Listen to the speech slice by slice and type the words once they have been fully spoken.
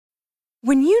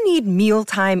When you need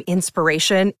mealtime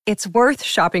inspiration, it's worth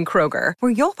shopping Kroger,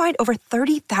 where you'll find over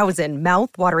 30,000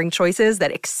 mouth-watering choices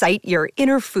that excite your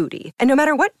inner foodie. And no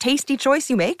matter what tasty choice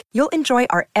you make, you'll enjoy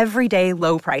our everyday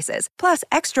low prices, plus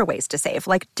extra ways to save,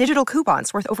 like digital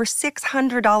coupons worth over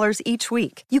 $600 each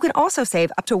week. You can also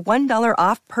save up to $1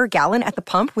 off per gallon at the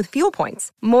pump with fuel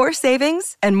points. More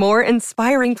savings and more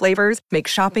inspiring flavors make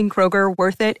shopping Kroger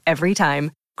worth it every time.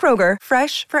 Kroger,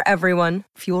 fresh for everyone.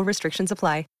 Fuel restrictions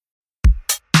apply.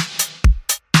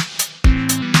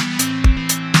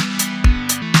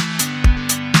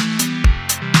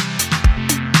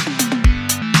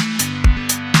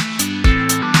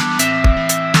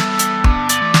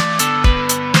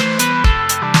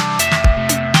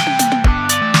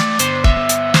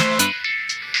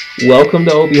 Welcome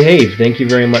to Oh Behave. Thank you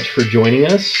very much for joining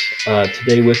us.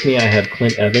 Today with me I have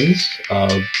Clint Evans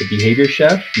of The Behavior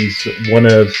Chef. He's one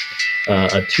of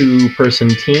a two-person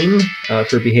team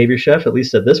for Behavior Chef, at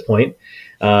least at this point,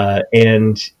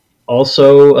 and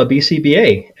also a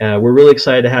BCBA. We're really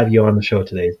excited to have you on the show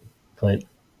today, Clint.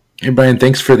 Hey, Brian,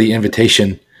 thanks for the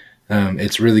invitation.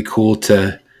 It's really cool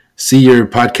to see your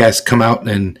podcast come out,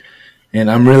 and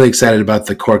I'm really excited about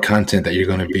the core content that you're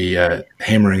going to be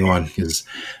hammering on, because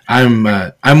I'm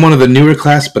one of the newer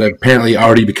class, but apparently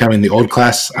already becoming the old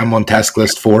class. I'm on task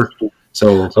list 4.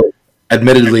 So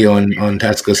admittedly on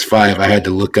task list 5, I had to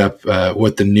look up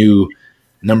what the new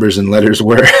numbers and letters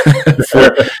were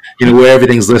for, where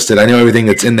everything's listed. I know everything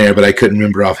that's in there, but I couldn't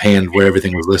remember offhand where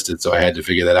everything was listed. So I had to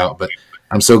figure that out. But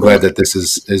I'm so glad that this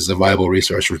is a viable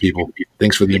resource for people.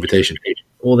 Thanks for the invitation.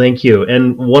 Well, thank you.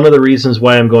 And one of the reasons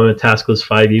why I'm going to task list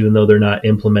 5, even though they're not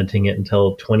implementing it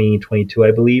until 2022,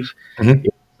 I believe, is,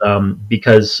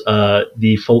 because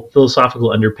the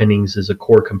philosophical underpinnings is a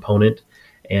core component.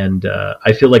 And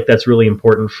I feel like that's really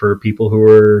important for people who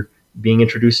are being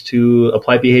introduced to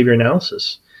applied behavior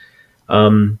analysis.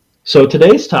 So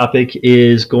today's topic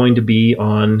is going to be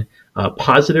on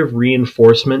positive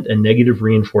reinforcement and negative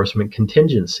reinforcement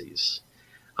contingencies.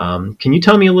 Can you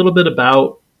tell me a little bit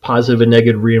about positive and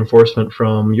negative reinforcement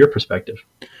from your perspective?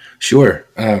 Sure.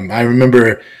 I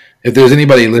remember, if there's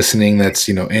anybody listening that's,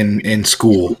 in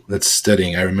school that's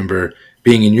studying, I remember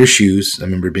being in your shoes. I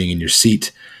remember being in your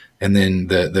seat. And then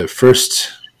the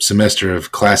first semester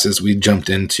of classes, we jumped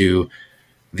into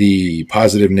the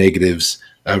positive negatives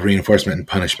of reinforcement and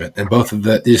punishment. And both of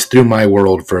that just threw my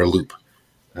world for a loop.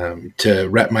 To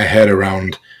wrap my head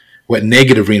around what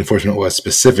negative reinforcement was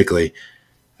specifically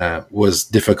was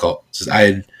difficult.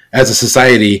 As a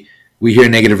society, we hear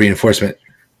negative reinforcement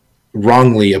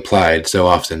wrongly applied so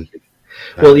often.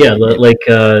 Well, yeah,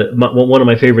 one of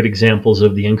my favorite examples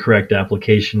of the incorrect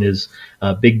application is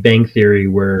Big Bang Theory,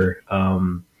 where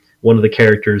one of the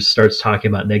characters starts talking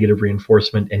about negative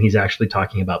reinforcement, and he's actually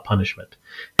talking about punishment.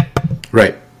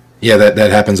 Right. Yeah,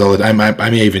 that happens all the time. I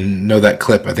may even know that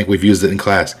clip. I think we've used it in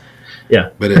class. Yeah.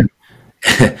 But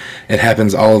it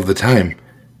happens all of the time.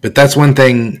 But that's one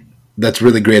thing that's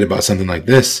really great about something like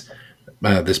this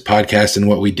podcast, and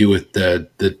what we do with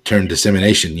the term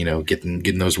dissemination,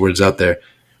 getting those words out there.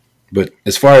 But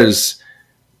as far as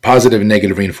positive and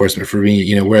negative reinforcement, for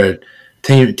me, we're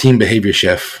a team behavior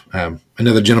chef.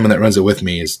 Another gentleman that runs it with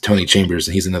me is Tony Chambers,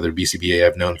 and he's another BCBA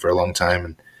I've known for a long time.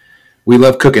 And we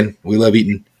love cooking. We love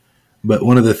eating. But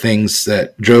one of the things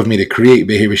that drove me to create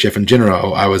Behavior Chef in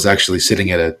general, I was actually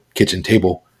sitting at a kitchen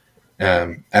table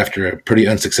after a pretty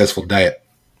unsuccessful diet.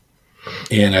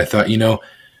 And I thought,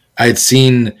 I had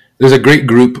seen, there's a great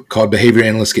group called Behavior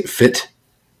Analysts Get Fit,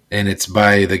 and it's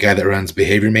by the guy that runs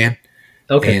Behavior Man.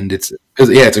 Okay. And it's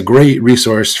a great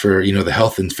resource for, the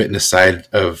health and fitness side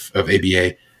of ABA.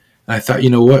 And I thought,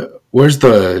 where's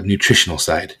the nutritional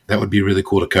side? That would be really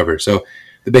cool to cover. So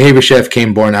the Behavior Chef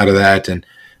came born out of that, and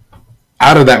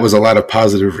out of that was a lot of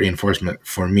positive reinforcement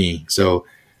for me. So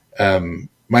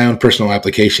my own personal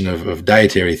application of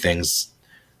dietary things,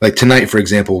 like tonight, for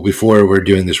example, before we're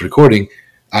doing this recording,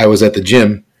 I was at the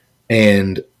gym,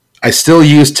 and I still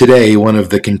use today one of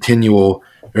the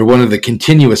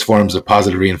continuous forms of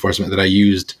positive reinforcement that I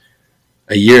used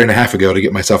a year and a half ago to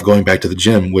get myself going back to the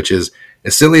gym, which is,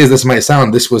 as silly as this might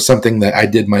sound, this was something that I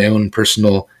did my own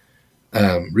personal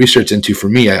research into for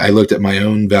me. I looked at my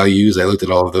own values. I looked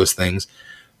at all of those things,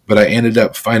 but I ended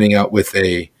up finding out with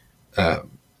a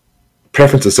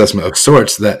preference assessment of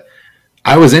sorts that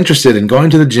I was interested in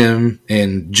going to the gym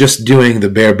and just doing the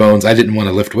bare bones. I didn't want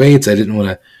to lift weights. I didn't want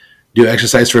to do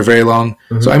exercise for very long.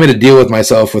 Mm-hmm. So I made a deal with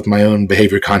myself with my own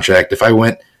behavior contract. If I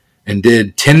went and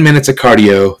did 10 minutes of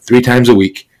cardio 3 times a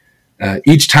week,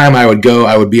 each time I would go,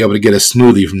 I would be able to get a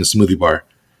smoothie from the smoothie bar.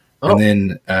 Oh. And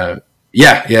then,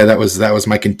 that was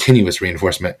my continuous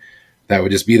reinforcement. that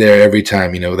would just be there every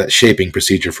time, that shaping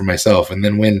procedure for myself. And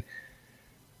then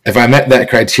if I met that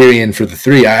criterion for the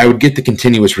 3, I would get the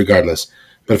continuous regardless.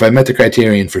 But if I met the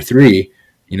criterion for 3,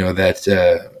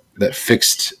 that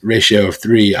fixed ratio of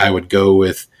 3, I would go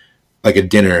with like a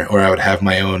dinner, or I would have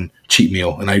my own cheat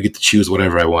meal, and I would get to choose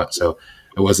whatever I want. So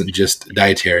it wasn't just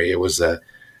dietary. It was it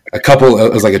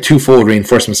was like a twofold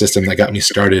reinforcement system that got me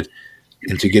started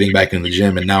into getting back in the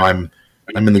gym. And now I'm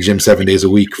in the gym 7 days a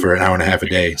week for an hour and a half a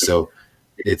day. So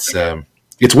it's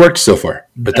worked so far.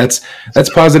 But that's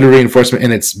positive reinforcement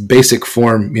in its basic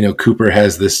form. Cooper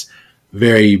has this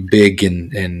very big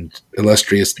and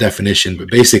illustrious definition, but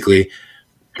basically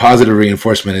positive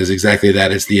reinforcement is exactly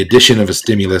that. It's the addition of a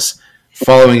stimulus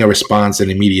following a response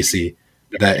and immediacy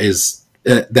that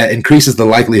increases the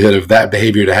likelihood of that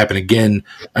behavior to happen again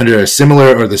under a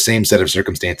similar or the same set of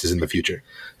circumstances in the future.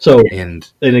 So, an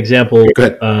example.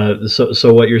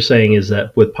 So what you're saying is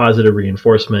that with positive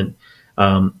reinforcement,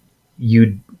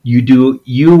 you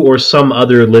or some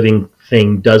other living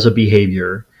thing does a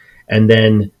behavior, and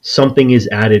then something is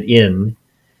added in,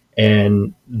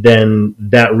 and then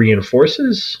that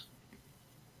reinforces,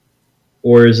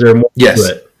 or is there more to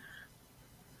it?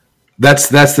 That's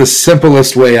the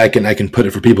simplest way I can put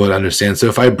it for people to understand. So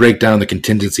if I break down the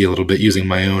contingency a little bit using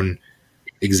my own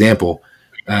example,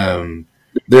 we're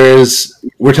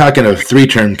talking a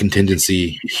 3-term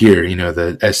contingency here,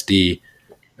 the SD,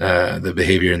 the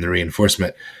behavior and the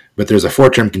reinforcement, but there's a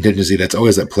 4-term contingency that's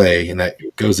always at play, and that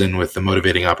goes in with the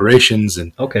motivating operations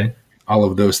and all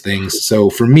of those things.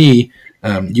 So for me,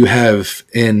 you have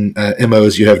in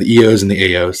MOs, you have the EOs and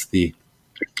the AOs, the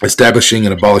establishing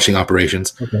and abolishing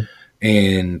operations. Okay.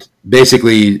 And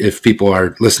basically, if people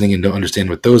are listening and don't understand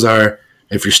what those are,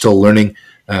 if you're still learning,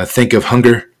 think of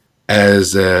hunger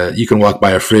as you can walk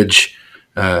by a fridge.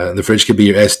 The fridge could be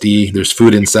your SD. There's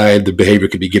food inside. The behavior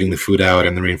could be getting the food out,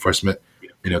 and the reinforcement,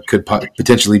 could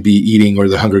potentially be eating, or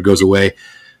the hunger goes away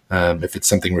if it's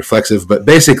something reflexive. But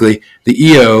basically, the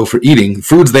EO for eating,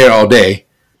 food's there all day.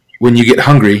 When you get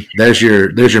hungry, there's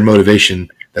your motivation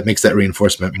that makes that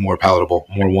reinforcement more palatable,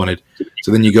 more wanted.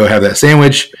 So then you go have that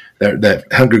sandwich, that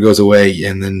hunger goes away,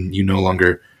 and then you no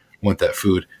longer want that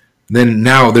food. Then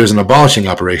now there's an abolishing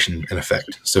operation in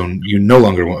effect. So you no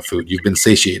longer want food. You've been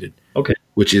satiated. Okay.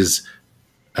 Which is,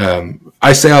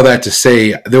 I say all that to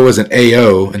say there was an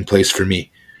AO in place for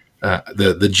me.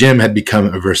 The gym had become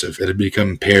aversive. It had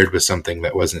become paired with something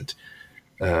that wasn't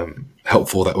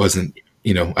helpful, that wasn't,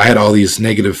 I had all these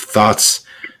negative thoughts.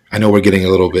 I know we're getting a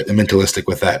little bit mentalistic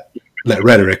with that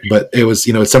rhetoric, but it was,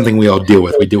 it's something we all deal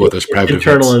with. We deal with those private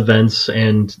internal events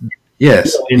and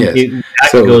yes. It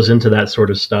goes into that sort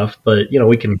of stuff, but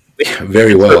we can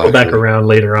very well go back around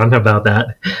later on about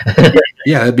that.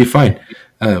 Yeah, that'd be fine.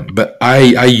 But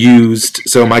I used,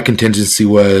 so my contingency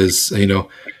was,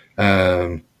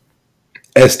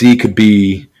 SD could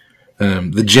be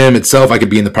the gym itself. I could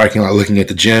be in the parking lot looking at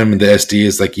the gym, and the SD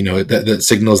is like, that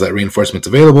signals that reinforcement's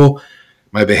available.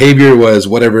 My behavior was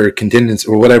whatever contingency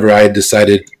or whatever I had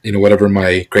decided, whatever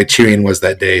my criterion was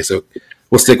that day. So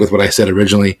we'll stick with what I said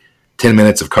originally, 10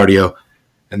 minutes of cardio.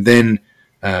 And then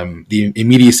the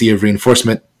immediacy of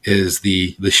reinforcement is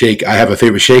the shake. I have a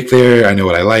favorite shake there. I know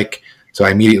what I like. So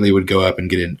I immediately would go up and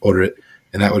get it and order it.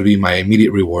 And that would be my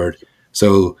immediate reward.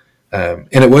 So, and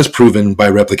it was proven by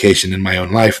replication in my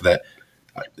own life that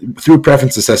through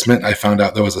preference assessment, I found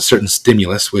out there was a certain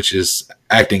stimulus, which is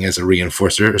acting as a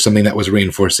reinforcer, or something that was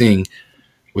reinforcing,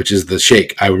 which is the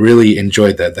shake. I really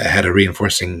enjoyed that. That had a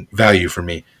reinforcing value for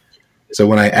me. So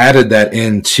when I added that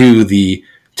into the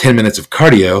 10 minutes of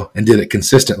cardio and did it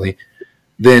consistently,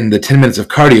 then the 10 minutes of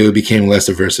cardio became less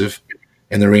aversive,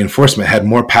 and the reinforcement had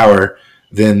more power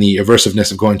than the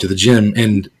aversiveness of going to the gym.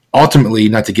 And ultimately,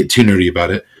 not to get too nerdy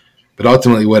about it, but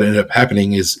ultimately what ended up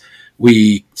happening is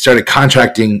we started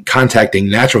contacting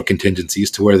natural contingencies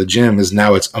to where the gym is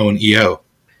now its own EO.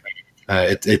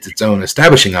 It's its own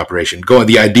establishing operation.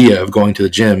 The idea of going to the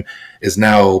gym is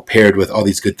now paired with all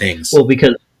these good things. Well,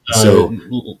 because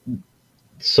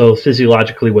so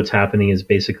physiologically what's happening is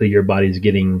basically your body's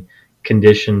getting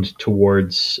conditioned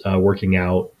towards working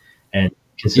out and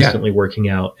consistently working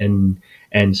out.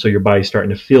 And so your body's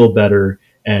starting to feel better,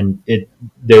 and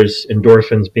there's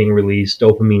endorphins being released,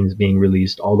 dopamine's being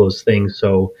released, all those things.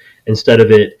 So instead of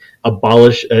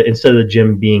the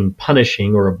gym being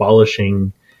punishing or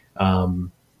abolishing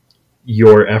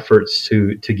your efforts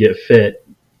to get fit,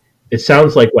 it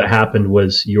sounds like what happened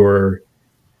was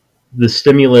the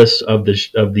stimulus of the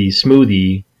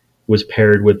smoothie was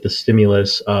paired with the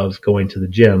stimulus of going to the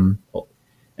gym,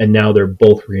 and now they're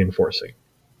both reinforcing.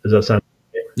 Does that sound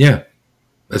okay? Yeah,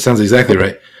 that sounds exactly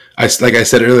right. Like I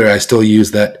said earlier, I still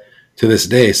use that to this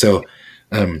day. So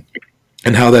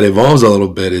And how that evolves a little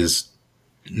bit is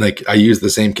like I use the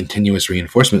same continuous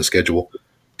reinforcement schedule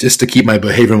just to keep my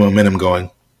behavior momentum going.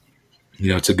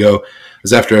 To go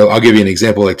is after. I'll give you an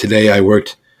example. Like today, I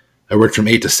worked from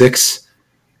 8 to 6,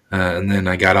 and then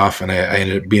I got off, and I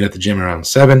ended up being at the gym around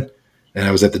 7, and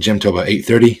I was at the gym till about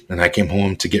 8:30, and I came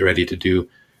home to get ready to do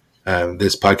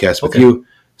this podcast with you.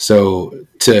 So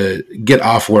to get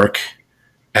off work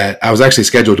I was actually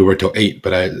scheduled to work till 8,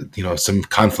 but some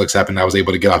conflicts happened. I was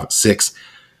able to get off at 6,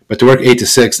 but to work 8 to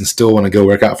 6 and still want to go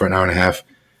work out for an hour and a half.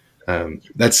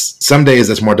 That's some days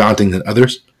that's more daunting than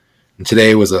others. And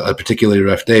today was a particularly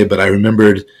rough day, but I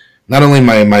remembered not only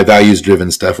my values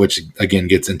driven stuff, which again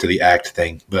gets into the ACT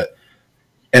thing, but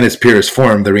in its purest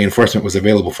form, the reinforcement was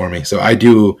available for me. So I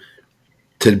do,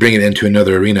 to bring it into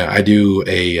another arena, I do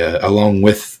along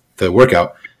with the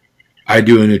workout, I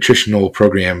do a nutritional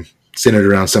program centered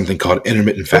around something called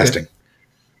intermittent fasting.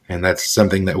 And that's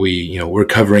something that we're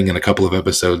covering in a couple of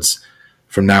episodes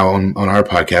from now on our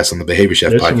podcast, on the Behavior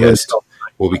Chef podcast.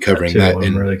 We'll be covering that.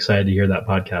 I'm really excited to hear that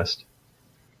podcast.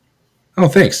 Oh,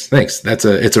 thanks.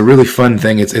 It's a really fun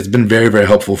thing. It's been very, very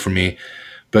helpful for me,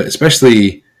 but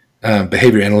especially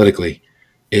behavior analytically.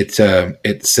 It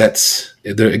sets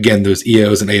again, those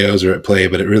EOs and AOs are at play,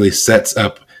 but it really sets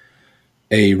up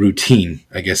a routine,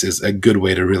 I guess is a good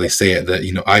way to really say it,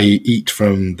 that, I eat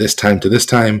from this time to this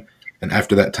time, and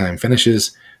after that time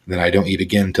finishes, then I don't eat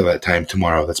again until that time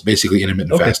tomorrow. That's basically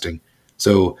intermittent fasting.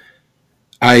 So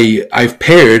I've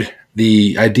paired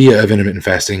the idea of intermittent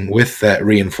fasting with that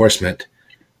reinforcement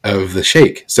of the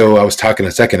shake. So I was talking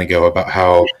a second ago about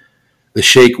how the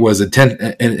shake was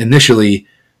initially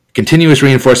continuous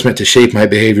reinforcement to shape my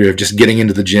behavior of just getting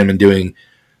into the gym and doing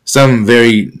some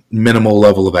very minimal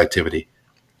level of activity.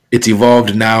 It's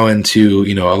evolved now into,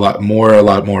 a lot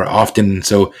more often.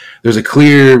 So there's a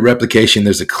clear replication.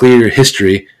 There's a clear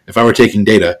history. If I were taking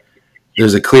data,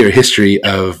 there's a clear history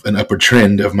of an upward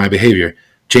trend of my behavior.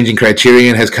 Changing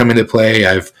criterion has come into play.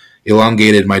 I've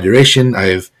elongated my duration.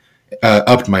 I've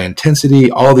upped my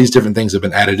intensity. All these different things have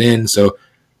been added in. So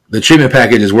the treatment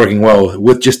package is working well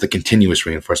with just the continuous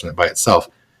reinforcement by itself.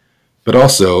 But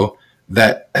also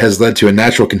that has led to a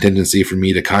natural contingency for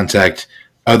me to contact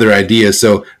other ideas.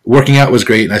 So working out was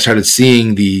great, and I started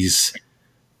seeing these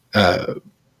changes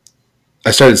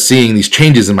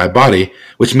in my body,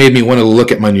 which made me want to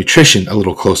look at my nutrition a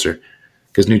little closer,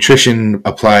 because nutrition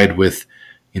applied with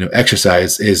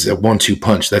exercise is a 1-2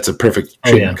 punch. That's a perfect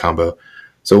treatment combo.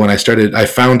 So when I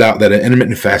found out that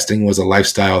intermittent fasting was a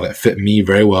lifestyle that fit me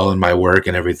very well in my work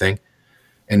and everything.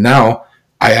 And now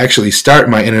I actually start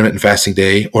my intermittent fasting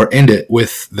day or end it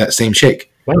with that same shake.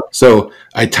 Wow. So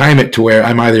I time it to where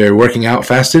I'm either working out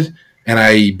fasted and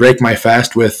I break my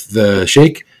fast with the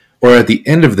shake, or at the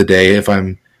end of the day, if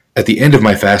I'm at the end of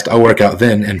my fast, I'll work out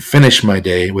then and finish my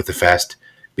day with the fast.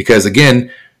 Because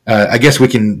again, I guess we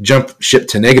can jump ship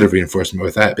to negative reinforcement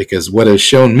with that, because what has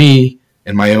shown me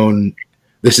in my own,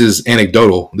 this is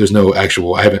anecdotal, there's no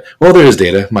actual, there is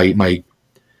data. My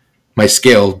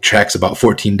scale tracks about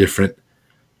 14 different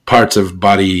parts of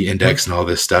body index and all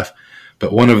this stuff.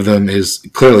 But one of them is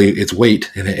clearly its weight,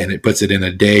 and it puts it in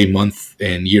a day, month,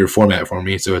 and year format for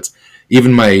me. So it's,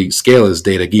 even my scale is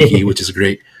data geeky, which is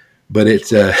great. But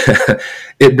it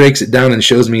breaks it down and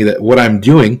shows me that what I'm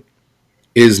doing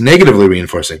is negatively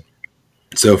reinforcing.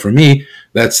 So for me,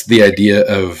 that's the idea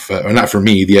of, or not for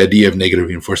me, the idea of negative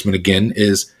reinforcement again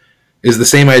is the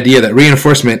same idea that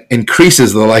reinforcement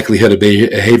increases the likelihood a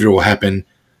behavior will happen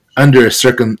under a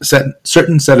certain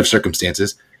set of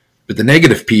circumstances. But the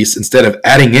negative piece, instead of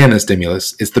adding in a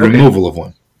stimulus, is the removal of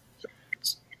one.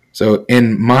 So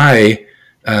in my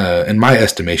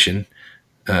estimation,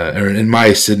 or in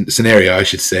my scenario, I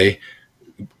should say,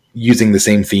 using the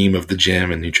same theme of the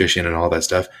gym and nutrition and all that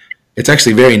stuff, it's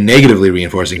actually very negatively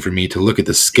reinforcing for me to look at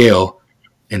the scale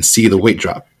and see the weight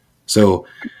drop. So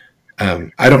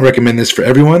I don't recommend this for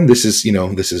everyone. This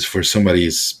is for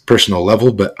somebody's personal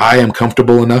level, but I am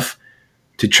comfortable enough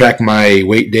to track my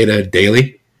weight data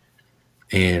daily.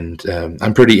 And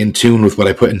I'm pretty in tune with what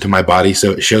I put into my body.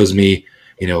 So it shows me,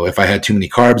 if I had too many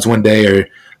carbs one day or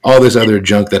all this other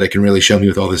junk that it can really show me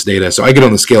with all this data. So I get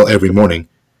on the scale every morning.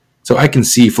 So I can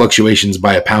see fluctuations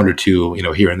by a pound or two,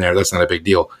 here and there. That's not a big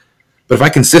deal. But if I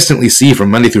consistently see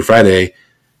from Monday through Friday,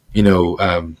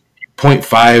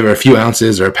 0.5 or a few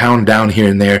ounces or a pound down here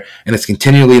and there, and it's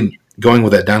continually going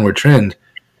with that downward trend,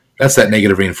 that's that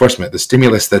negative reinforcement. The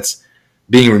stimulus that's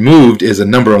being removed is a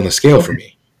number on the scale for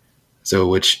me.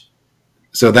 So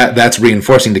that's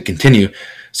reinforcing to continue.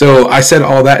 So I said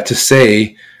all that to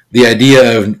say the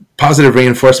idea of positive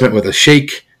reinforcement with a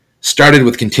shake started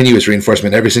with continuous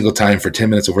reinforcement every single time for 10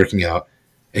 minutes of working out.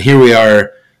 And here we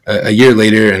are a year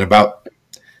later, and about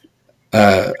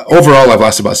overall, I've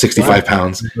lost about 65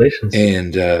 pounds.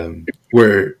 And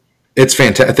it's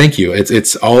fantastic. Thank you.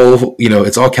 It's all,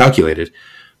 it's all calculated,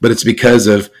 but it's because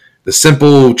of the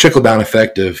simple trickle down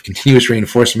effect of continuous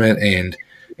reinforcement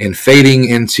and fading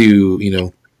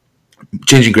into,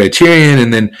 changing criterion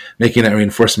and then making that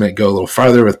reinforcement go a little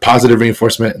farther with positive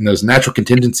reinforcement and those natural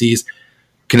contingencies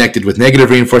connected with negative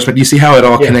reinforcement. You see how it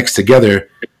all connects together,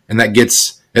 and that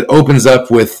it opens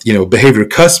up with, behavior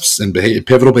cusps and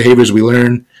pivotal behaviors we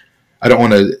learn. I don't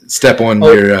want to step on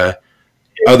your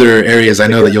other areas. I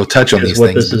know that you'll touch on these what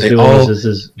things. What this is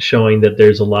doing is showing that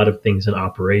there's a lot of things in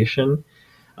operation.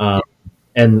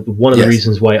 And one of the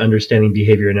reasons why understanding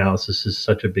behavior analysis is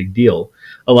such a big deal.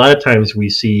 A lot of times we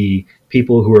see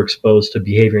people who are exposed to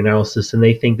behavior analysis and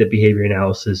they think that behavior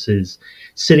analysis is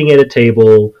sitting at a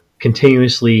table,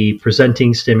 continuously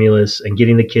presenting stimulus and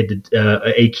getting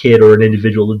the a kid or an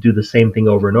individual to do the same thing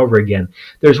over and over again.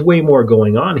 There's way more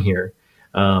going on here.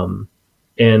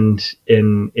 And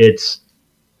it's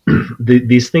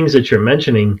these things that you're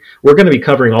mentioning, we're going to be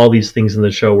covering all these things in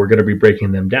the show. We're going to be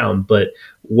breaking them down. But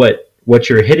what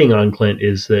you're hitting on, Clint,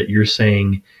 is that you're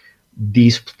saying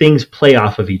these things play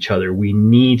off of each other. We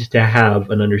need to have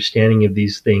an understanding of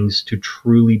these things to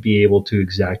truly be able to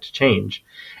exact change.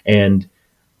 And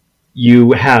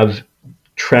you have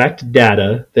tracked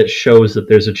data that shows that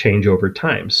there's a change over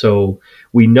time. So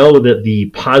we know that the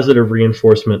positive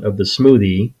reinforcement of the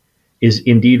smoothie is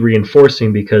indeed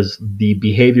reinforcing because the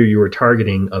behavior you were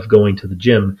targeting of going to the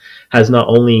gym has not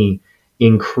only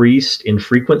increased in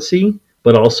frequency,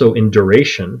 but also in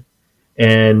duration.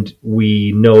 And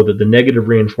we know that the negative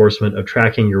reinforcement of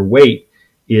tracking your weight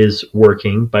is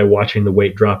working by watching the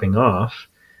weight dropping off,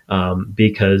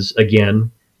 because,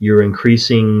 again, you're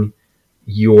increasing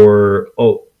your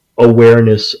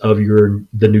awareness of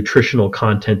the nutritional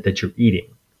content that you're eating.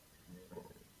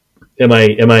 Am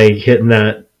I hitting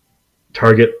that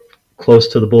target close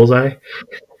to the bullseye?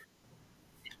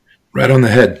 Right on the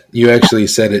head. You actually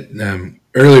said it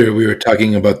earlier. We were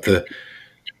talking about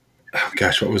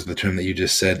what was the term that you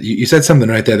just said? You said something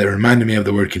right there that reminded me of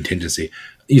the word contingency.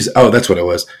 That's what it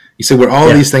was. You said where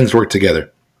all these things work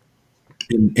together.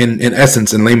 In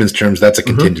essence, in layman's terms, that's a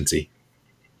contingency.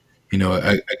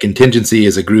 A contingency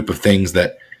is a group of things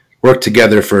that work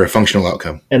together for a functional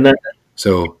outcome. And that,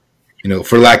 so,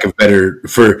 for lack of better,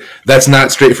 that's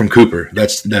not straight from Cooper.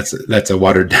 That's a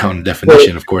watered down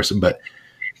definition, of course. But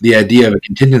the idea of a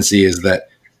contingency is that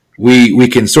we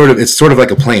can it's sort of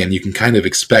like a plan. You can kind of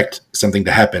expect something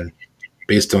to happen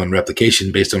based on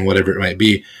replication, based on whatever it might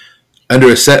be. Under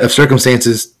a set of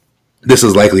circumstances, this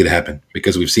is likely to happen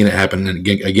because we've seen it happen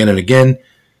again and again.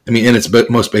 I mean, in its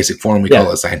most basic form, we call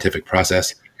it a scientific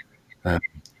process. But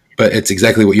it's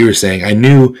exactly what you were saying. I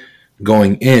knew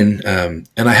going in, and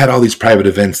I had all these private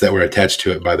events that were attached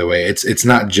to it, by the way. It's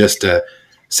not just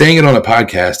saying it on a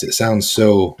podcast. It sounds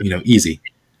so, easy.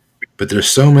 But there's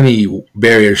so many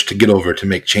barriers to get over to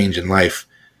make change in life.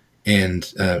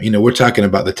 And, we're talking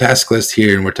about the task list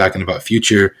here, and we're talking about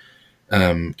future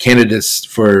candidates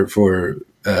for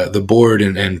the board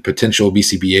and potential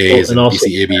BCBAs and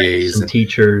BCABAs and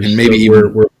teachers. And maybe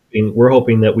we're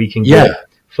hoping that we can get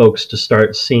folks to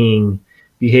start seeing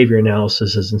behavior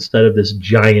analysis as, instead of this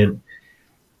giant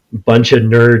bunch of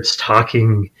nerds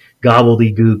talking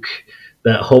gobbledygook,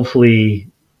 that hopefully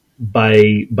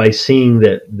by seeing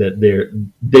that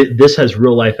this has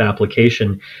real life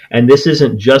application. And this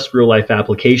isn't just real life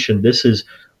application. This is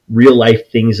real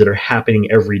life things that are happening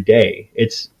every day.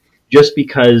 It's just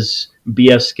because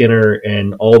B.F. Skinner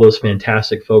and all those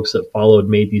fantastic folks that followed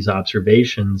made these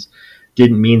observations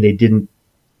didn't mean they didn't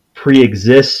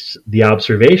pre-exist the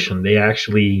observation.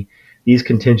 These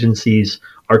contingencies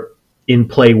are in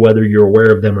play whether you're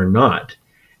aware of them or not.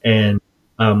 And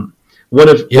one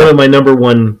of my number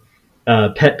one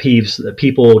pet peeves, that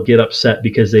people get upset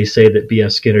because they say that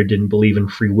B.F. Skinner didn't believe in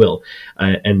free will.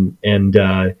 And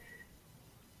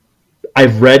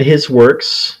I've read his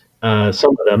works.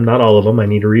 Some of them, not all of them. I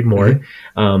need to read more.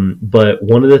 But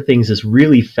one of the things that's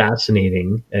really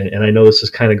fascinating, and I know this is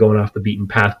kind of going off the beaten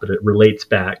path, but it relates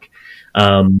back.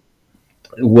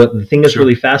 What the thing that's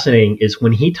really fascinating is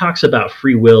when he talks about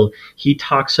free will, he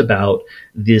talks about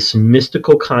this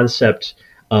mystical concept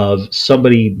of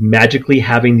somebody magically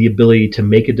having the ability to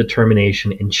make a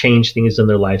determination and change things in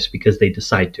their lives because they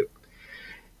decide to.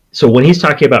 So when he's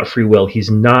talking about free will,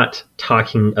 he's not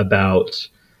talking about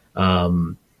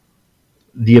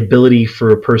the ability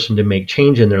for a person to make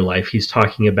change in their life. He's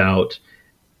talking about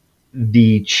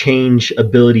the change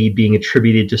ability being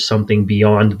attributed to something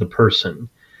beyond the person.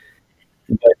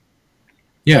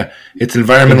 Yeah, it's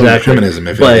environmental determinism,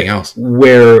 if anything else.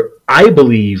 Where I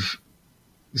believe,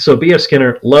 so B.F.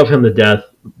 Skinner, love him to death,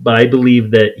 but I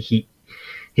believe that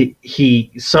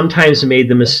he sometimes made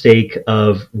the mistake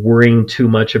of worrying too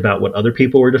much about what other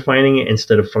people were defining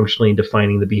instead of functionally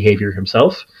defining the behavior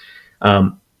himself.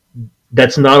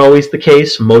 That's not always the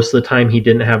case. Most of the time he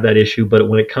didn't have that issue, but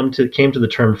when it came to the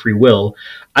term free will,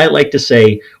 I like to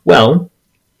say, well,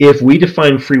 if we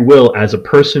define free will as a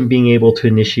person being able to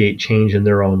initiate change in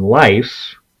their own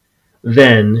life,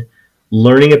 then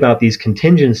learning about these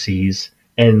contingencies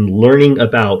and learning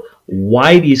about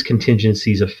why these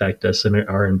contingencies affect us and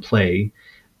are in play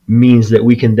means that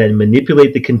we can then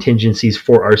manipulate the contingencies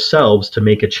for ourselves to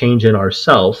make a change in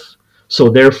ourselves. So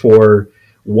therefore,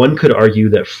 one could argue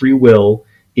that free will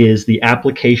is the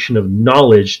application of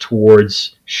knowledge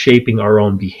towards shaping our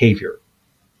own behavior.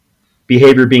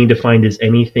 Behavior being defined as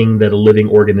anything that a living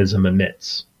organism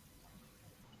emits.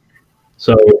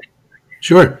 So,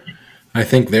 sure, I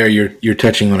think there you're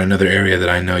touching on another area that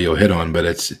I know you'll hit on, but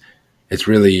it's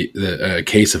really a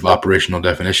case of operational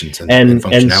definitions and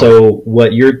functionality. And so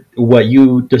what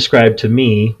you described to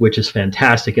me, which is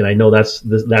fantastic, and I know that's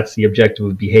the objective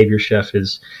of Behavior Chef,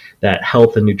 is that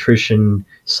health and nutrition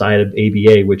side of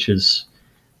ABA, which is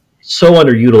so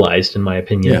underutilized in my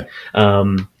opinion.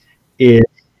 Yeah.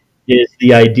 Is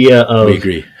the idea of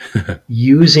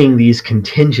using these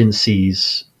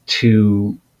contingencies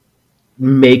to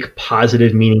make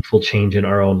positive, meaningful change in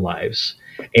our own lives,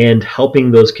 and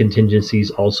helping those contingencies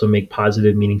also make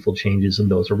positive, meaningful changes in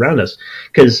those around us.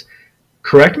 Because,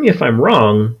 correct me if I'm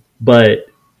wrong, but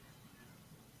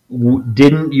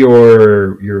didn't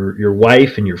your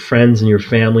wife and your friends and your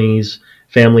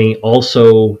family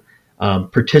also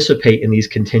participate in these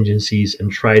contingencies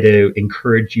and try to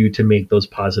encourage you to make those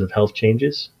positive health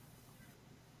changes?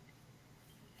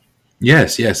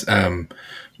 Yes.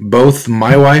 Both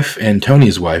my wife and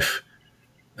Tony's wife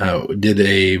did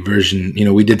a version.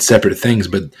 We did separate things,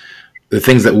 but the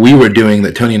things that we were doing,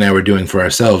 that Tony and I were doing for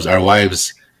ourselves, our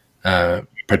wives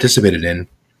participated in.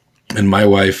 And my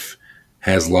wife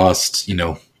has lost,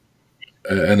 a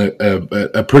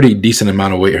pretty decent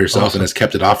amount of weight herself. Awesome. And has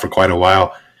kept it off for quite a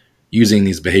while using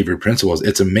these behavior principles.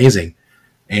 It's amazing.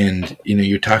 And,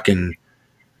 you're talking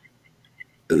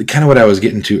kind of what I was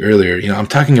getting to earlier. I'm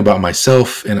talking about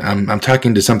myself, and I'm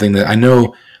talking to something that I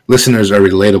know listeners are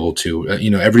relatable to.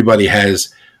 Everybody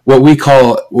has what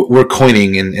we're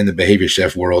coining in the Behavior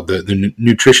Chef world, the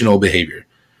nutritional behavior.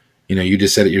 You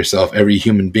just said it yourself. Every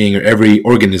human being or every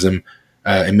organism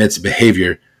emits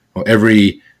behavior. Well,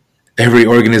 every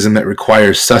organism that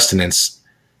requires sustenance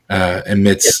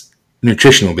emits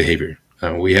nutritional behavior.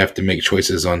 We have to make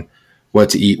choices on what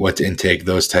to eat, what to intake,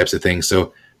 those types of things.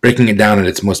 So breaking it down in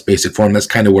its most basic form, that's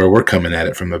kind of where we're coming at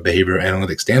it from a behavior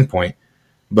analytic standpoint.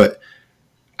 But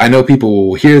I know people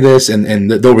will hear this and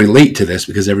they'll relate to this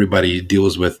because everybody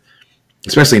deals with,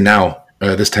 especially now,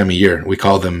 this time of year, we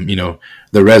call them, the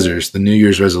resers, the New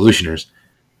Year's resolutioners,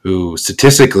 who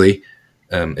statistically,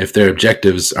 if their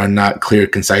objectives are not clear,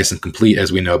 concise, and complete,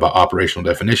 as we know about operational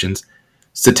definitions,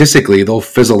 statistically they'll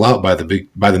fizzle out by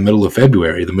the middle of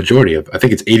February. The majority of, I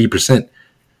think it's 80%.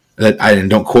 And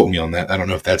don't quote me on that. I don't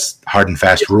know if that's hard and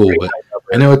fast rule, but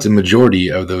I know it's a majority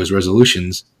of those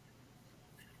resolutions.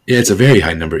 Yeah, it's a very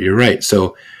high number. You're right.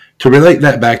 So to relate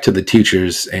that back to the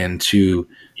teachers and to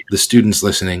the students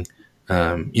listening,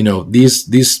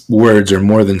 these words are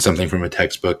more than something from a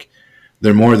textbook.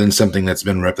 They're more than something that's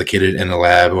been replicated in a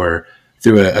lab or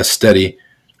through a study.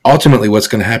 Ultimately, what's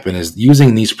going to happen is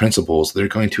using these principles, they're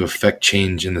going to affect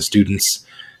change in the students,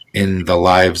 in the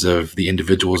lives of the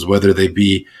individuals, whether they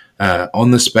be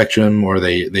on the spectrum or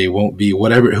they won't be,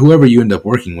 whoever you end up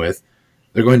working with,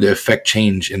 they're going to affect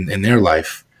change in their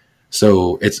life.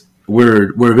 So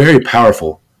we're very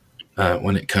powerful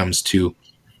when it comes to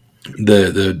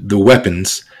the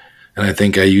weapons, and I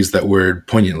think I use that word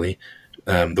poignantly.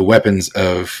 The weapons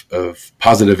of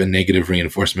positive and negative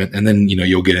reinforcement, and then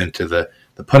you'll get into the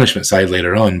punishment side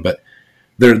later on. But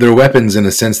they're weapons in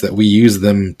a sense that we use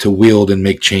them to wield and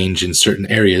make change in certain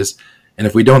areas, and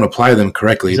if we don't apply them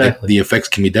correctly, exactly, the effects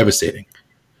can be devastating.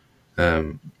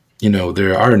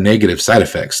 There are negative side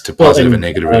effects to positive and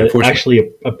negative reinforcement.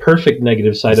 Actually, a perfect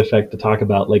negative side effect to talk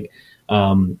about,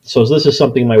 so this is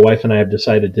something my wife and I have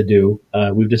decided to do.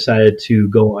 We've decided to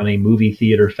go on a movie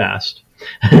theater fast.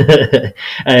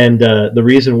 And the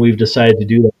reason we've decided to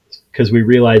do that is because we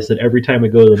realize that every time we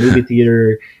go to the movie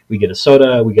theater, we get a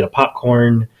soda, we get a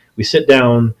popcorn, we sit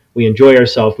down, we enjoy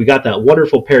ourselves. We got that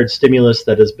wonderful paired stimulus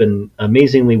that has been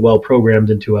amazingly well programmed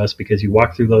into us, because you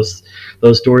walk through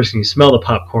those doors and you smell the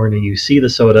popcorn and you see the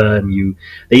soda, and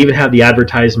they even have the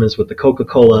advertisements with the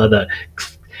Coca-Cola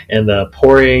and the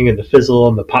pouring and the fizzle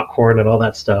and the popcorn and all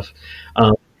that stuff.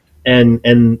 And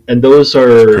those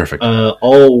are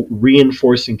all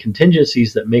reinforcing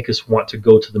contingencies that make us want to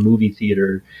go to the movie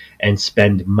theater and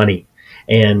spend money.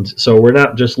 And so we're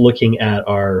not just looking at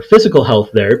our physical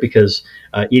health there, because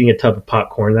eating a tub of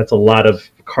popcorn, that's a lot of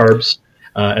carbs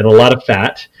and a lot of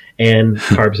fat. And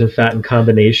carbs and fat in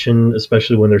combination,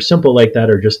 especially when they're simple like that,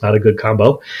 are just not a good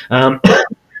combo. And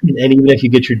even if you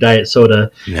get your diet soda,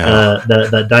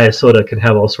 that diet soda can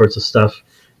have all sorts of stuff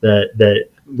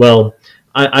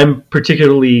I'm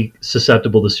particularly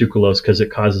susceptible to sucralose because it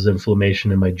causes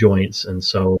inflammation in my joints, and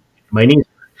so my knees.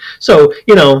 So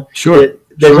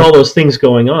there's all those things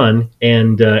going on,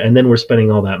 and then we're spending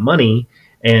all that money,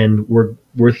 and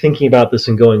we're thinking about this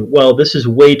and going, well, this is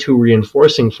way too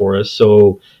reinforcing for us.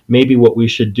 So maybe what we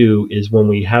should do is, when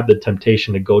we have the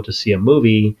temptation to go to see a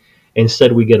movie,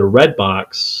 instead we get a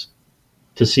Redbox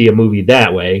to see a movie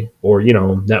that way, or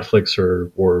Netflix or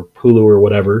Hulu or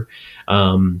whatever.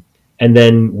 And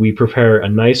then we prepare a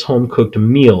nice home-cooked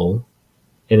meal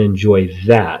and enjoy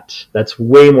that. That's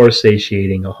way more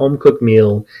satiating. A home-cooked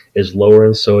meal is lower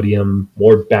in sodium,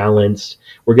 more balanced.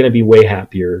 We're going to be way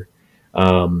happier.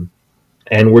 And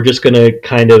we're just going to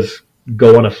kind of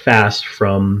go on a fast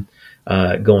from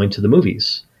going to the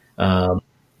movies.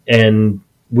 And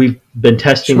we've been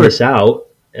testing this out,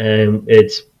 and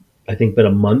it's, I think, been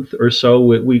a month or so.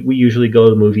 We usually go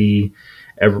to the movie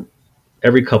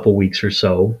every couple weeks or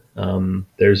so.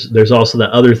 There's also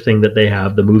that other thing that they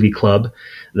have, the movie club,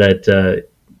 that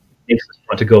makes us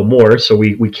want to go more. So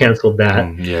we canceled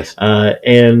that. Yes.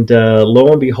 And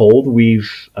lo and behold, we've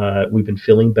been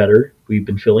feeling better. We've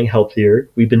been feeling healthier.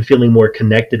 We've been feeling more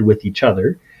connected with each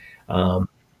other.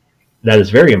 That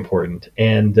is very important.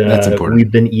 And That's important.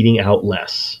 We've been eating out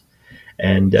less.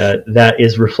 And that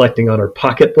is reflecting on our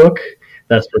pocketbook.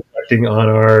 That's reflecting on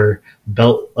our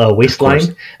belt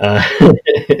waistline.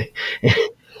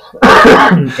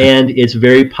 And it's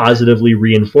very positively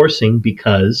reinforcing,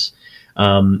 because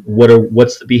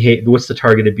what's the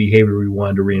targeted behavior we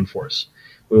wanted to reinforce?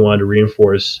 We wanted to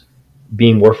reinforce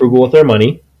being more frugal with our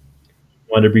money.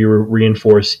 We wanted to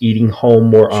reinforce eating home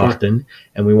more often,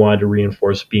 and we wanted to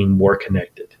reinforce being more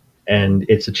connected. And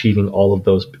it's achieving all of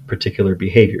those particular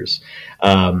behaviors.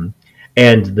 And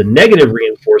the negative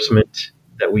reinforcement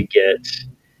that we get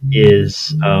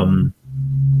is the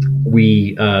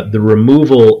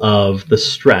removal of the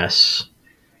stress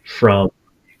from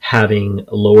having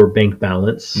a lower bank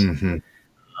balance. Mm-hmm.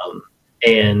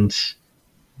 And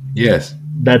yes,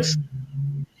 that's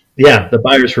the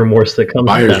buyer's remorse that comes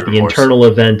with that, the internal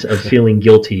event of feeling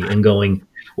guilty and going,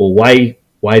 well, why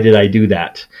did I do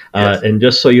that? Yes. And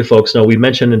just so you folks know, we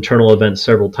mentioned internal events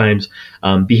several times.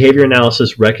 Behavior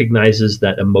analysis recognizes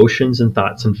that emotions and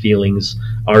thoughts and feelings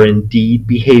are indeed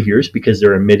behaviors, because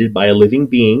they're emitted by a living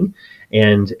being,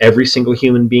 and every single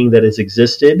human being that has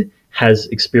existed has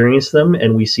experienced them,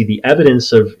 and we see the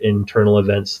evidence of internal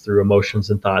events through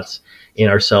emotions and thoughts in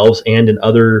ourselves and in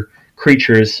other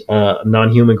creatures,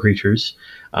 non-human creatures.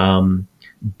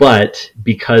 But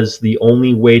because the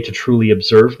only way to truly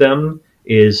observe them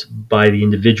is by the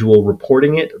individual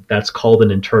reporting it, that's called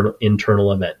an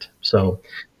internal event. So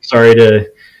sorry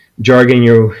to jargon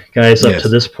you guys up to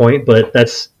this point, but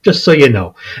that's just so you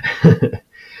know.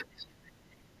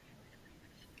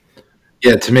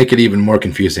 Yeah, to make it even more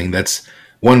confusing, that's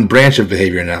one branch of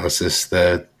behavior analysis.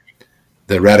 The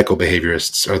radical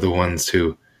behaviorists are the ones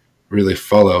who really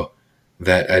follow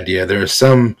that idea. There are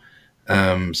some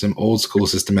old school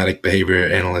systematic behavior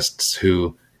analysts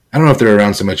who, I don't know if they're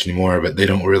around so much anymore, but they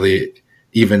don't really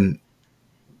even,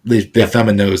 they thumb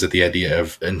a nose at the idea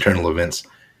of internal events.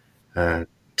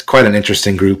 It's quite an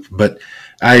interesting group, but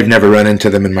I've never run into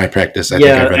them in my practice. I think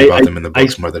I've read about them in the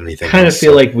books more than anything. I kind of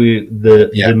feel like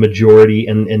the majority,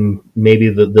 and maybe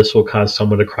this will cause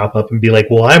someone to crop up and be like,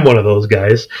 well, I'm one of those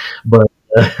guys. But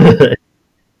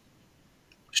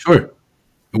sure.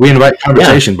 We invite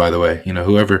conversation, by the way,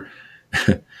 whoever.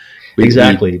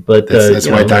 Exactly. But that's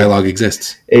why dialogue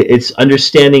exists. It's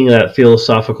understanding that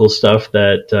philosophical stuff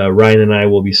that Ryan and I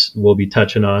will be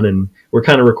touching on, and we're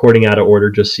kind of recording out of order,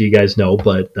 just so you guys know,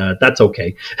 but that's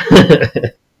okay.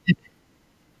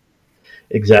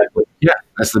 Exactly. Yeah,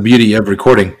 that's the beauty of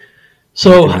recording.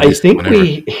 So I think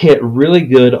we hit really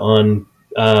good on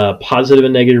positive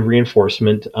and negative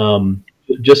reinforcement.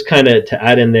 Just kind of to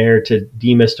add in there to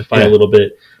demystify a little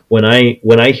bit. When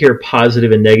I hear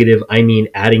positive and negative, I mean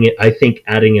adding it. I think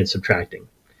adding and subtracting.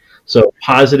 So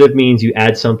positive means you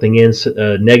add something in.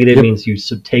 Negative means you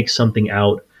take something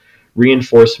out.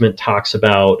 Reinforcement talks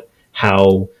about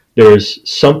how there's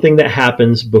something that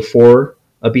happens before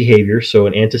a behavior, so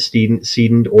an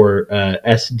antecedent or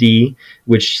SD,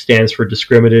 which stands for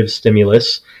discriminative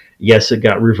stimulus. Yes, it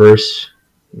got reversed.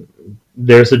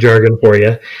 There's the jargon for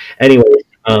you. Anyway,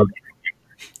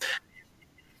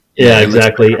 yeah,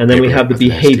 exactly. And then we have the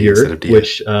behavior,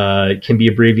 which can be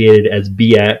abbreviated as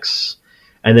BX.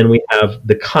 And then we have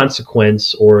the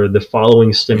consequence or the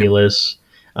following stimulus,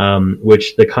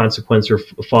 which the consequence or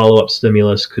follow-up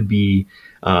stimulus could be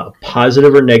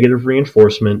positive or negative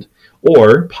reinforcement,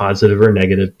 or positive or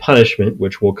negative punishment,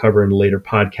 which we'll cover in a later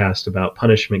podcast about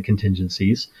punishment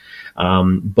contingencies.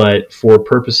 But for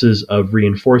purposes of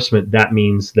reinforcement, that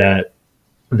means that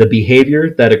the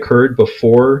behavior that occurred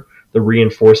before the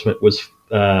reinforcement was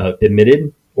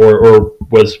emitted, or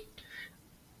was,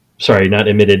 sorry, not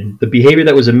emitted. The behavior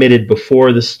that was emitted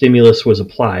before the stimulus was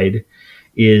applied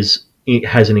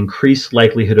has an increased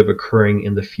likelihood of occurring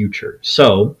in the future.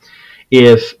 So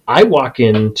if I walk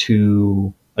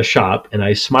into a shop and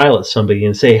I smile at somebody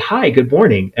and say, "Hi, good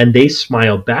morning," and they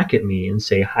smile back at me and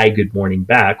say, "Hi, good morning"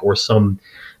 back, or some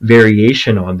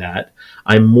variation on that,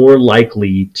 I'm more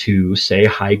likely to say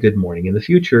 "Hi, good morning" in the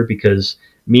future, because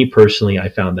me personally, I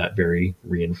found that very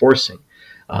reinforcing.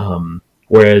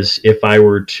 Whereas if I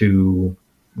were to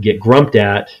get grumped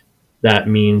at, that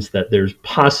means that there's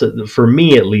for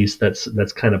me at least,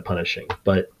 that's kind of punishing.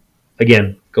 But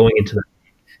again, going into that.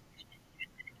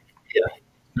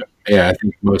 Yeah, I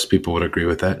think most people would agree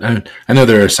with that. I know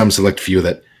there are some select few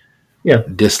that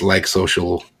dislike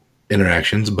social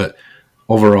interactions, but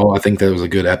overall, I think that was a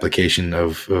good application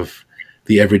of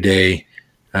the everyday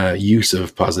use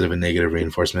of positive and negative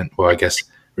reinforcement. Well, I guess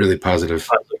really positive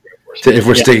if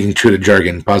we're sticking true to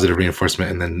jargon, positive reinforcement,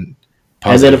 and then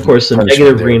positive. And then, of course, the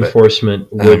negative reinforcement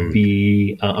would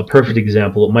be a perfect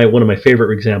example. One of my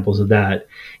favorite examples of that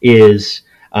is,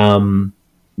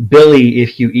 Billy,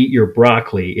 if you eat your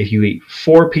broccoli, if you eat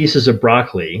 4 pieces of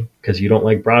broccoli because you don't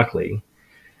like broccoli,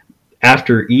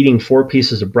 after eating 4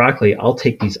 pieces of broccoli, I'll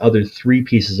take these other 3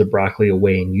 pieces of broccoli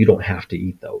away and you don't have to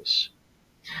eat those.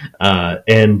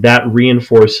 And that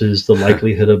reinforces the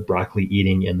likelihood of broccoli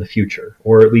eating in the future,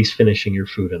 or at least finishing your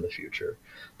food in the future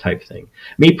type thing.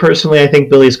 Me personally, I think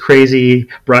Billy's crazy.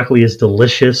 Broccoli is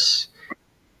delicious.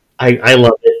 I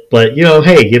love it. But,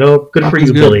 hey, good for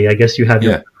you, Billy. I guess you have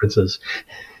your preferences.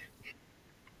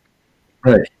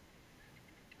 Right.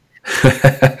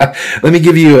 Let me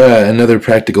give you another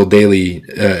practical daily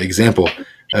example.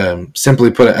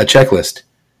 Simply put, a checklist.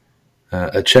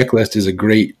 A checklist is a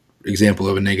great example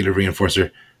of a negative reinforcer.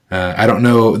 I don't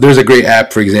know. There's a great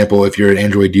app, for example, if you're an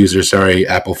Android user. Sorry,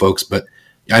 Apple folks, but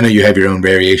I know you have your own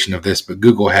variation of this. But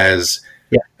Google has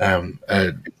an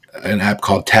app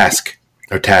called Tasks.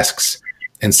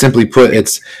 And simply put,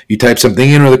 you type something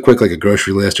in really quick, like a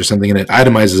grocery list or something, and it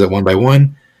itemizes it one by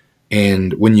one.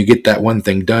 And when you get that one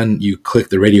thing done, you click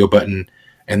the radio button,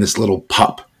 and this little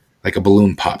pop, like a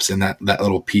balloon, pops, and that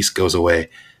little piece goes away.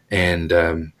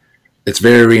 And it's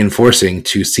very reinforcing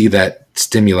to see that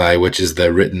stimuli, which is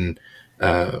the written,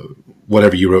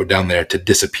 whatever you wrote down there, to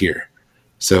disappear.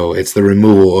 So it's the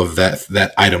removal of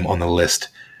that item on the list.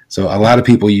 So a lot of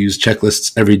people use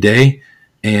checklists every day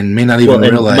and may not even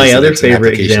realize. My other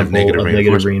favorite example of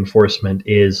negative reinforcement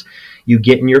is you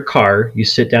get in your car, you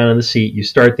sit down in the seat, you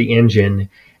start the engine,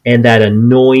 and that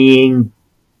annoying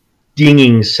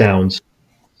dinging sounds.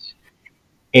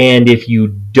 And if you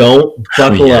don't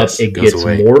buckle up, it gets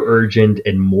more urgent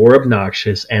and more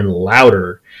obnoxious and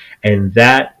louder. And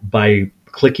that, by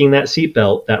clicking that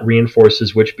seatbelt, that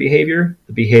reinforces which behavior?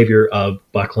 The behavior of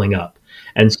buckling up.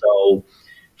 And so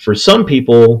for some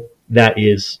people, that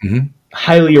is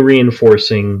highly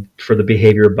reinforcing for the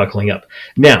behavior of buckling up.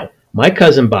 Now, my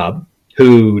cousin Bob,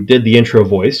 who did the intro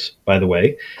voice, by the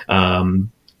way, for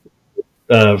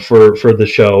the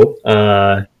show,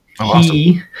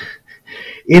 awesome.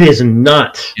 It is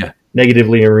not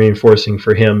negatively reinforcing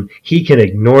for him. He can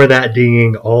ignore that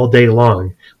dinging all day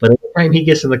long. But every time he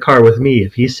gets in the car with me,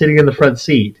 if he's sitting in the front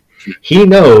seat, he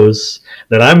knows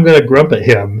that I'm going to grump at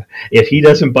him if he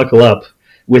doesn't buckle up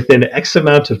within X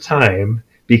amount of time,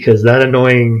 because that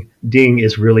annoying ding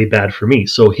is really bad for me.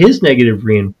 So his negative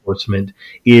reinforcement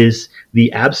is the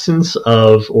absence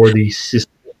of, or the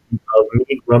system of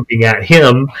me grumping at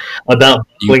him about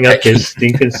pulling up his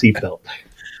stinking seatbelt.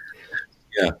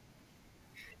 Yeah.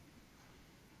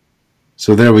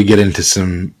 So there we get into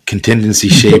some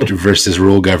contingency-shaped versus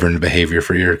rule-governed behavior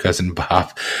for your cousin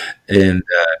Bob. And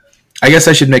I guess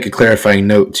I should make a clarifying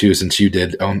note, too, since you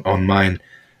did on mine.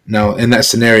 Now, in that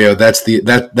scenario,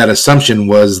 that assumption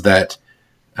was that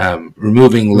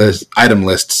removing item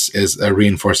lists is a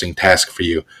reinforcing task for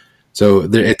you. So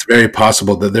it's very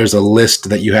possible that there's a list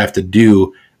that you have to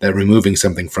do that removing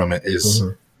something from it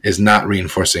is not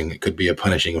reinforcing. It could be a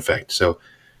punishing effect. So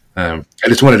I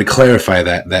just wanted to clarify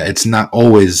that it's not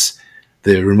always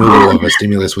the removal of a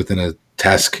stimulus within a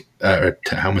task, or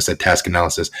I almost said task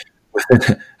analysis.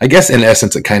 I guess in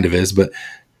essence it kind of is, but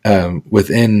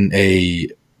within a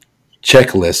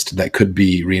checklist that could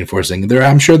be reinforcing.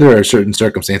 I'm sure there are certain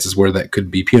circumstances where that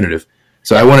could be punitive.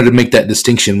 So I wanted to make that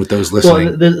distinction with those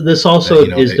listening. Well, this also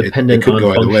is dependent on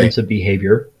functions of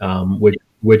behavior,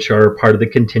 which are part of the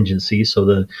contingency.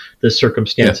 So the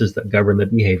circumstances that govern the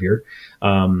behavior.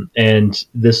 And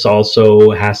this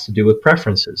also has to do with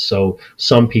preferences. So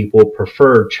some people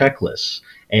prefer checklists,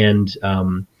 and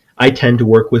I tend to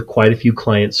work with quite a few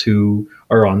clients who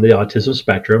are on the autism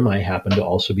spectrum. I happen to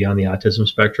also be on the autism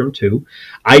spectrum too.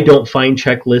 I don't find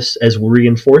checklists as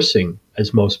reinforcing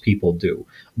as most people do,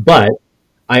 but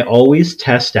I always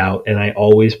test out and I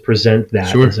always present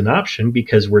that as an option,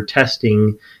 because we're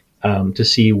testing to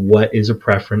see what is a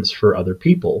preference for other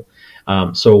people.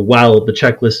 So while the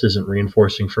checklist isn't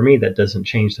reinforcing for me, that doesn't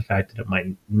change the fact that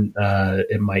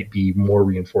it might be more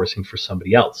reinforcing for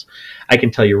somebody else. I can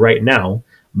tell you right now,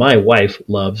 my wife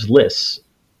loves lists.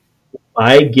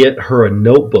 I get her a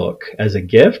notebook as a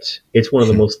gift. It's one of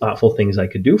the most thoughtful things I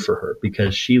could do for her,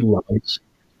 because she loves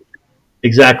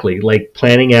like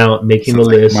planning out, making the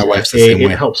list. My wife's the same way.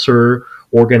 It helps her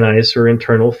organize her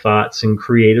internal thoughts and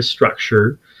create a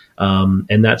structure.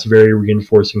 And that's very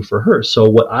reinforcing for her. So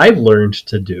what I've learned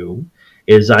to do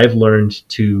is I've learned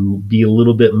to be a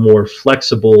little bit more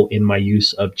flexible in my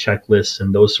use of checklists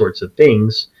and those sorts of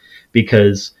things,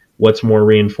 because what's more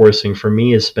reinforcing for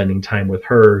me is spending time with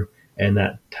her, and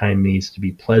that time needs to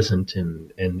be pleasant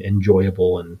and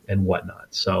enjoyable and whatnot.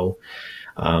 So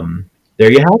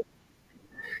there you have it.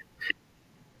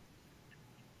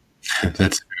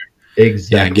 That's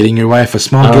exactly. Yeah, getting your wife a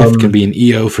small gift can be an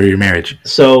EO for your marriage.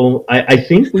 So I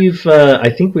think we've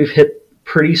hit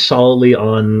pretty solidly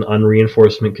on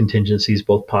reinforcement contingencies,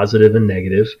 both positive and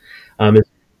negative. Is there anything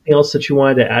else that you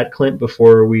wanted to add, Clint,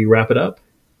 before we wrap it up?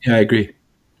 Yeah, I agree.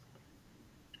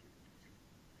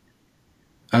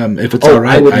 If it's all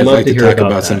right, I'd like to talk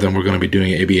about something we're going to be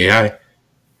doing at ABAI.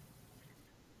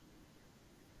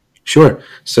 Sure.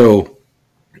 So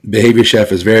Behavior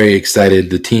Chef is very excited.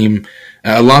 The team,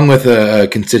 along with a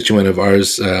constituent of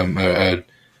ours, a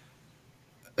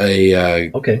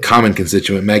common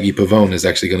constituent, Maggie Pavone, is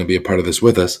actually going to be a part of this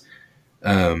with us.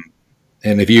 And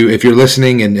if you're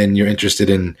listening and you're interested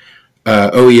in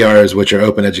OERs, which are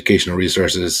open educational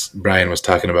resources, Brian was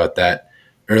talking about that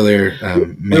earlier.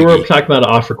 We were talking about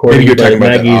off recording, but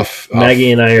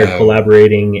Maggie and I are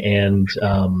collaborating, and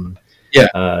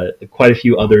quite a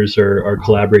few others are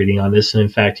collaborating on this. And in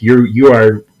fact, you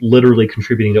are literally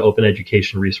contributing to open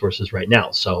education resources right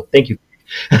now. So thank you.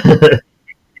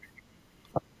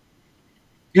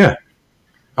 Yeah.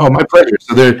 Oh, my pleasure.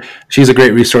 So she's a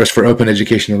great resource for open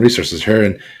educational resources. Her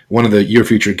and one of your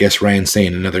future guests, Ryan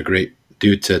Sane, another great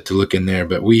dude to look in there.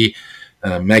 But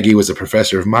Maggie was a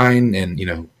professor of mine,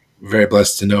 and very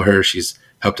blessed to know her. She's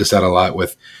helped us out a lot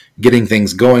with getting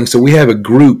things going. So we have a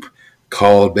group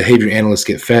called Behavior Analysts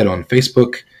Get Fed on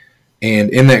Facebook. And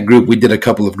in that group, we did a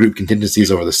couple of group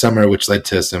contingencies over the summer, which led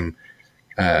to some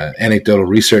anecdotal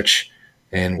research.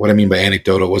 And what I mean by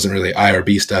anecdotal wasn't really I or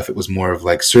B stuff. It was more of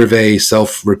like survey,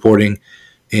 self-reporting.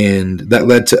 And that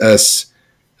led to us,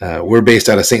 we're based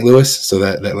out of St. Louis, so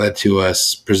that led to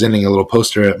us presenting a little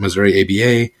poster at Missouri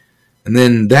ABA. And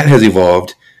then that has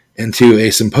evolved into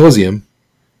a symposium,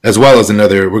 as well as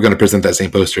we're going to present that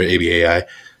same poster at ABAI.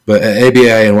 But at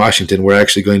ABAI in Washington, we're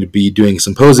actually going to be doing a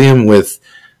symposium with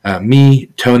me,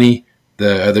 Tony,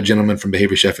 the other gentleman from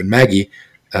Behavior Chef, and Maggie,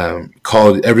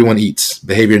 called Everyone Eats,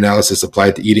 Behavior Analysis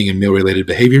Applied to Eating and Meal-Related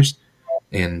Behaviors.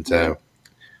 And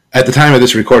at the time of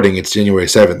this recording, it's January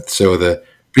 7th, so the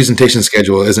presentation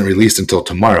schedule isn't released until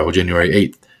tomorrow, January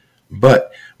 8th.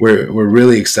 But we're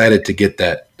really excited to get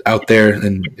that out there.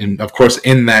 And of course,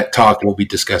 in that talk, we'll be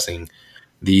discussing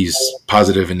these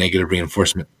positive and negative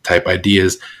reinforcement type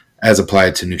ideas as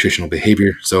applied to nutritional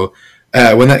behavior. So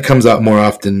when that comes out more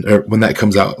often, or when that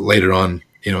comes out later on,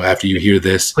 after you hear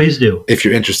this, please do. If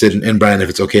you're interested, and Brian, if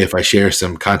it's okay if I share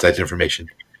some contact information.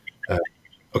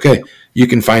 Okay, you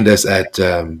can find us at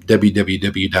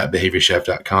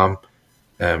www.behaviorchef.com.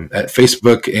 At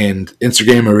Facebook and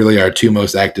Instagram are really our two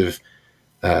most active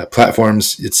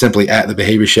platforms. It's simply at The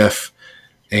Behavior Chef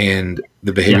and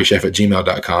thebehaviorchef at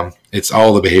gmail.com. It's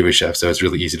all The Behavior Chef, so it's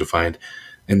really easy to find.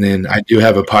 And then I do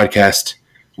have a podcast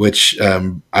which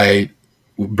Brian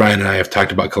and I have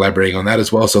talked about collaborating on that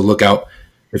as well. So look out,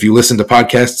 if you listen to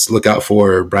podcasts, look out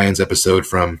for Brian's episode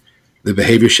from the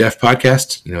Behavior Chef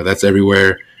podcast. That's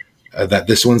everywhere that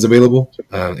this one's available.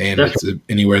 And it's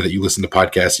anywhere that you listen to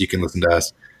podcasts, you can listen to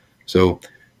us. So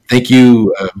thank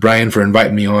you, Brian, for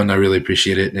inviting me on. I really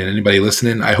appreciate it. And anybody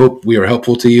listening, I hope we are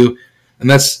helpful to you. And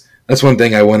that's one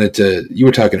thing I wanted to, you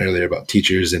were talking earlier about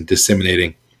teachers and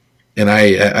disseminating. And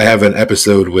I have an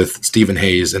episode with Stephen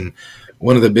Hayes, and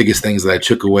one of the biggest things that I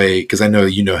took away, because I know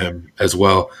you know him as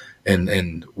well,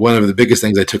 and one of the biggest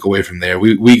things I took away from there,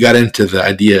 we got into the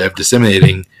idea of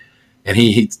disseminating, and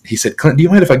he said, Clint, do you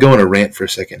mind if I go on a rant for a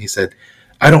second? He said,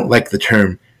 I don't like the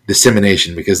term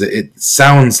dissemination because it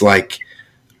sounds like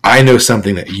I know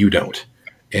something that you don't.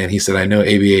 And he said, I know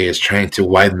ABA is trying to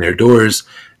widen their doors.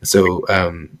 So,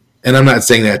 and I'm not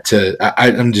saying that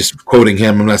I'm just quoting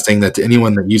him. I'm not saying that to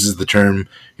anyone that uses the term.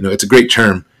 It's a great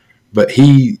term. But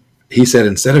he said,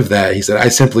 instead of that, he said, I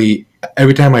simply,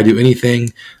 every time I do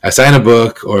anything, I sign a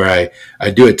book or I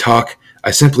do a talk,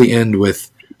 I simply end with,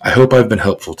 I hope I've been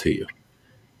helpful to you.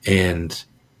 And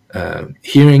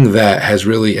hearing that has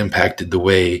really impacted the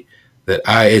way that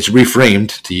it's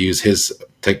reframed, to use his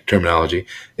terminology,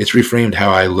 it's reframed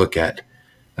how I look at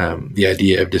the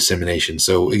idea of dissemination.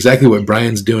 So exactly what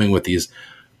Brian's doing with these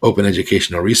open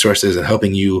educational resources and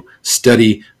helping you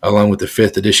study along with the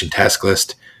 5th edition task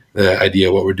list, the idea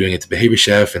of what we're doing at the Behavior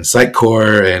Chef and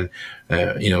Sitecore and,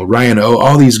 Ryan O,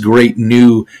 all these great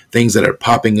new things that are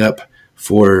popping up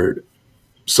for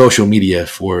social media,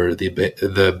 for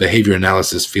the behavior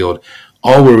analysis field.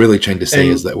 All we're really trying to say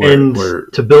is that we're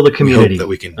to build a community, we hope that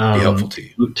we can be helpful to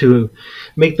you, to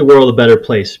make the world a better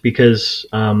place, because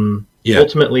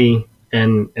ultimately,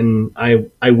 and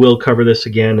I will cover this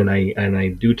again, and I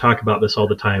do talk about this all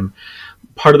the time.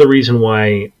 Part of the reason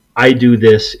why I do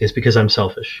this is because I'm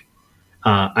selfish,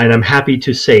 and I'm happy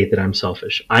to say that I'm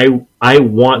selfish. I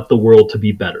want the world to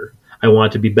be better. I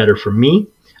want it to be better for me.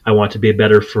 I want it to be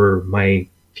better for my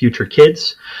future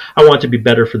kids. I want it to be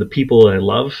better for the people that I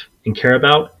love and care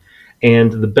about.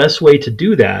 And the best way to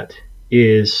do that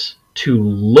is to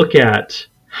look at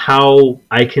how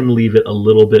I can leave it a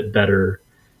little bit better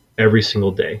every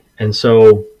single day. And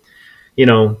so,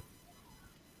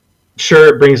 sure,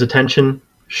 it brings attention.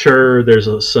 Sure, it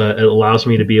allows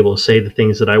me to be able to say the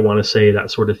things that I want to say, that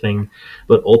sort of thing.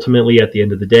 But ultimately, at the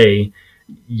end of the day,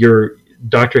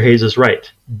 Dr. Hayes is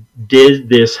right. Did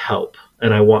this help?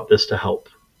 And I want this to help.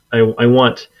 I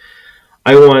want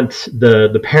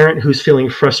the parent who's feeling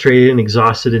frustrated and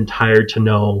exhausted and tired to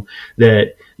know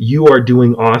that you are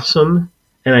doing awesome.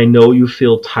 And I know you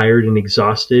feel tired and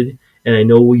exhausted. And I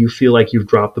know you feel like you've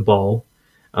dropped the ball.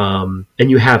 And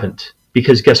you haven't.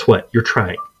 Because guess what? You're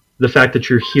trying. The fact that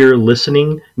you're here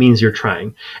listening means you're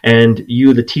trying. And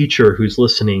you, the teacher who's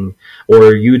listening,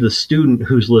 or you, the student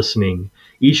who's listening,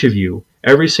 each of you,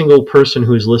 every single person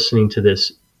who's listening to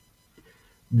this,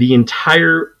 the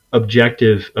entire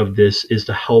objective of this is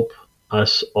to help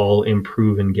us all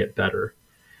improve and get better,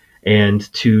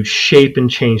 and to shape and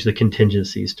change the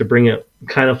contingencies, to bring it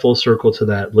kind of full circle to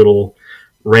that little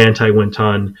rant I went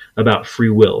on about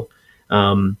free will,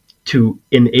 to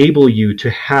enable you to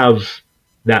have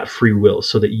that free will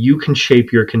so that you can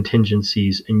shape your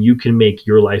contingencies and you can make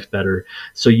your life better,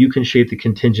 so you can shape the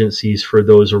contingencies for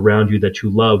those around you that you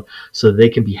love so that they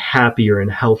can be happier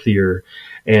and healthier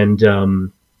and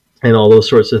all those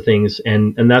sorts of things.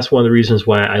 And that's one of the reasons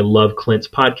why I love Clint's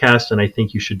podcast, and I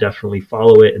think you should definitely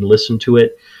follow it and listen to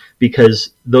it,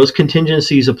 because those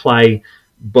contingencies apply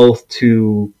both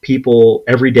to people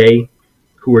every day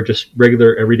who are just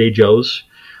regular everyday Joes,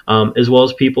 as well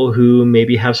as people who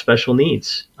maybe have special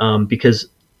needs, because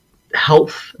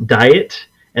health, diet,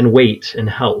 and weight and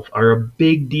health are a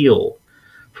big deal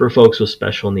for folks with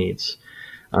special needs.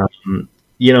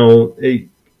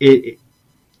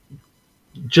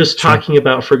 Just talking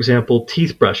about, for example,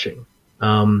 teeth brushing.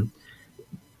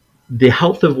 The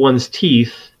health of one's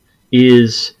teeth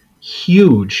is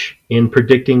huge in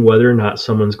predicting whether or not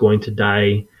someone's going to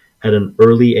die at an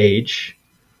early age,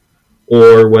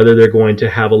 or whether they're going to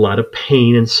have a lot of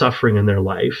pain and suffering in their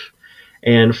life.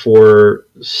 And for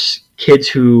kids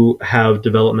who have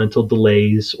developmental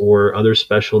delays or other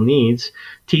special needs,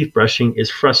 teeth brushing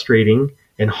is frustrating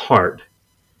and hard.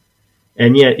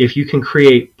 And yet, if you can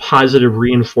create positive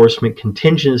reinforcement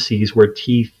contingencies where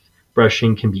teeth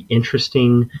brushing can be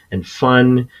interesting and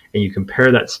fun, and you can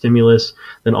pair that stimulus,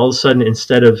 then all of a sudden,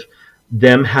 instead of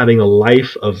them having a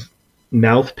life of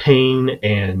mouth pain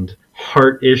and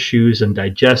heart issues and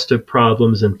digestive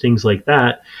problems and things like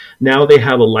that, now they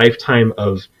have a lifetime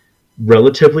of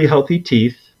relatively healthy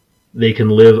teeth. They can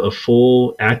live a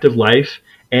full, active life,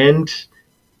 And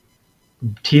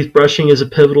teeth brushing is a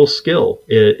pivotal skill.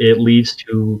 It leads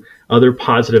to other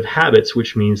positive habits,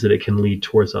 which means that it can lead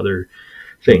towards other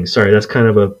things. Sorry, that's kind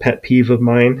of a pet peeve of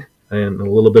mine and a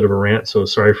little bit of a rant. So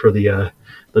sorry for the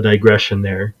digression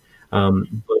there.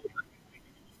 But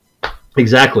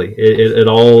exactly, it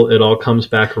all comes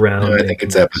back around. No, I think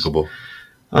it's applicable.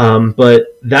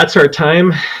 But that's our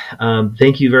time.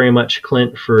 Thank you very much,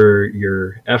 Clint, for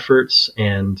your efforts,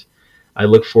 and I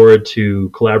look forward to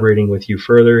collaborating with you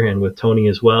further and with Tony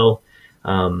as well.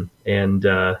 And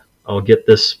I'll get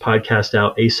this podcast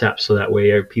out ASAP so that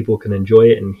way people can enjoy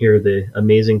it and hear the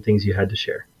amazing things you had to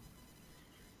share.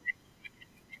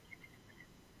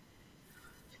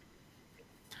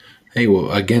 Hey,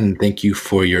 well, again, thank you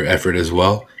for your effort as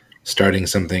well. Starting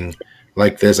something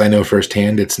like this, I know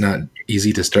firsthand it's not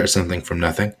easy to start something from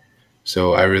nothing.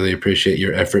 So I really appreciate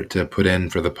your effort to put in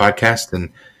for the podcast, and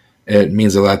it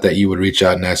means a lot that you would reach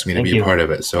out and ask me to be a part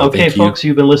of it. So okay, thank folks, you.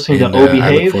 You've been listening to OBehave.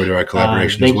 I look forward to our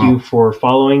collaboration as well. Thank you for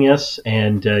following us,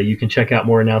 and you can check out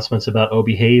more announcements about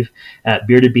OBehave at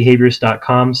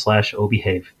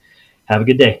beardedbehaviors.com/OBehave. Have a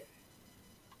good day.